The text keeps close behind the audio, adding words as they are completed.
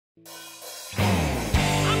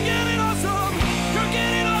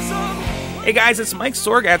Hey guys, it's Mike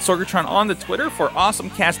Sorg at Sorgatron on the Twitter for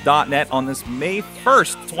AwesomeCast.net on this May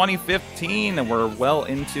 1st, 2015, and we're well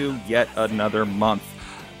into yet another month.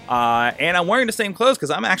 And I'm wearing the same clothes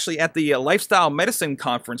because I'm actually at the Lifestyle Medicine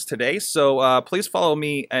Conference today, so please follow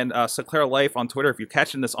me and Sinclair Life on Twitter if you're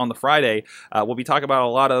catching this on the Friday. We'll be talking about a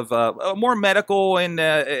lot of more medical and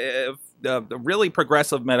really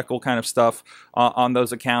progressive medical kind of stuff on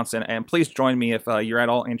those accounts, and please join me if you're at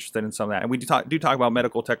all interested in some of that. And we do talk about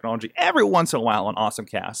medical technology every once in a while on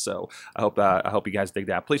AwesomeCast, so I hope you guys dig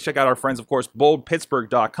that. Please check out our friends, of course,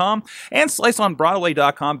 boldpittsburgh.com and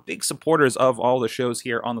sliceonbroadway.com, big supporters of all the shows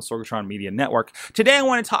here on the Sorgatron Media Network. Today I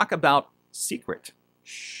want to talk about secret.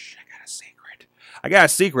 Shh, I got a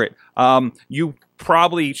secret. You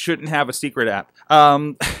probably shouldn't have a secret app.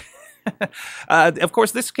 Of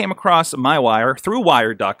course, this came across my wire through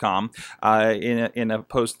Wired.com in a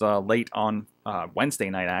post late on Wednesday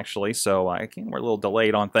night, actually. So we're a little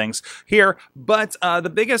delayed on things here. But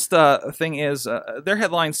the biggest thing is their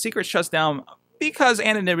headline: Secret shuts down because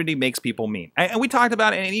anonymity makes people mean. And we talked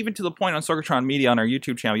about it, and even to the point on Sorgatron Media on our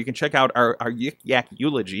YouTube channel, you can check out our Yik Yak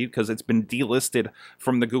eulogy because it's been delisted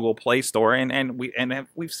from the Google Play Store, and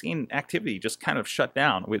we've seen activity just kind of shut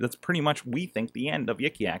down. That's pretty much, we think, the end of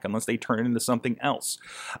Yik Yak unless they turn it into something else.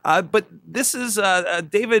 But this is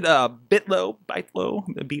David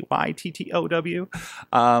Byttow, B-Y-T-T-O-W,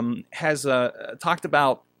 has talked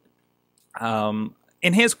about.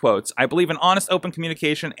 In his quotes, I believe an honest, open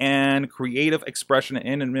communication and creative expression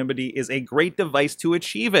and anonymity is a great device to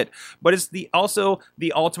achieve it, but it's also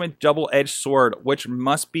the ultimate double-edged sword, which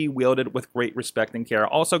must be wielded with great respect and care.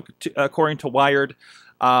 Also, according to Wired,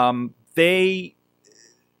 it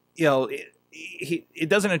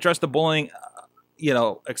doesn't address the bullying,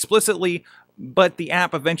 explicitly, but the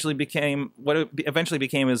app eventually became what it eventually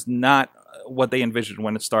became is not what they envisioned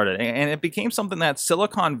when it started, and it became something that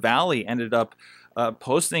Silicon Valley ended up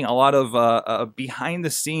posting a lot of behind the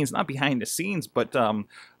scenes, not behind the scenes, but under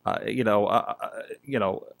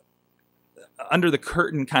the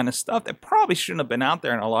curtain kind of stuff that probably shouldn't have been out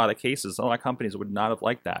there in a lot of cases. A lot of companies would not have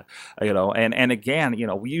liked that, and again,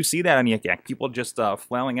 you see that on Yik Yak, people just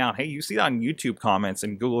flailing out. Hey, you see that on YouTube comments,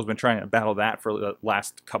 and Google's been trying to battle that for the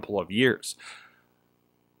last couple of years.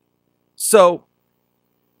 So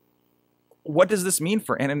what does this mean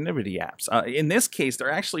for anonymity apps? In this case,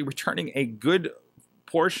 they're actually returning a good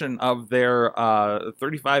portion of their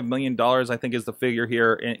 $35 million, I think is the figure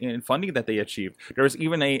here, in funding that they achieved. There's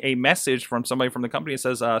even a message from somebody from the company that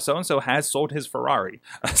says, so-and-so has sold his Ferrari.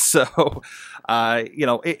 So,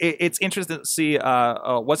 it's interesting to see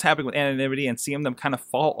what's happening with anonymity and seeing them kind of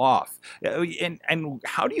fall off. And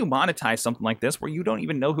how do you monetize something like this where you don't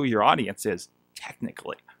even know who your audience is,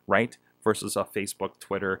 technically, right? Versus Facebook,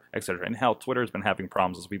 Twitter, etc. And hell, Twitter has been having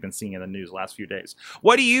problems, as we've been seeing in the news the last few days.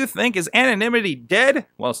 What do you think? Is anonymity dead?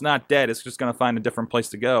 Well, it's not dead. It's just going to find a different place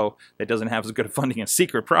to go that doesn't have as good funding as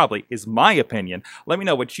secret, probably, is my opinion. Let me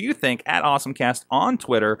know what you think at AwesomeCast on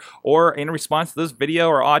Twitter, or in response to this video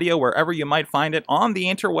or audio, wherever you might find it on the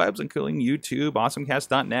interwebs, including YouTube,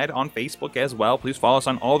 AwesomeCast.net, on Facebook as well. Please follow us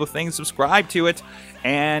on all the things, subscribe to it,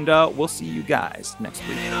 and we'll see you guys next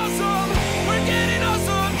week.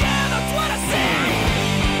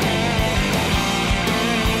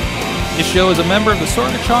 This show is a member of the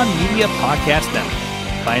Sorgatron Media Podcast Network.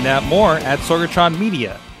 Find out more at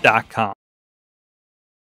sorgatronmedia.com.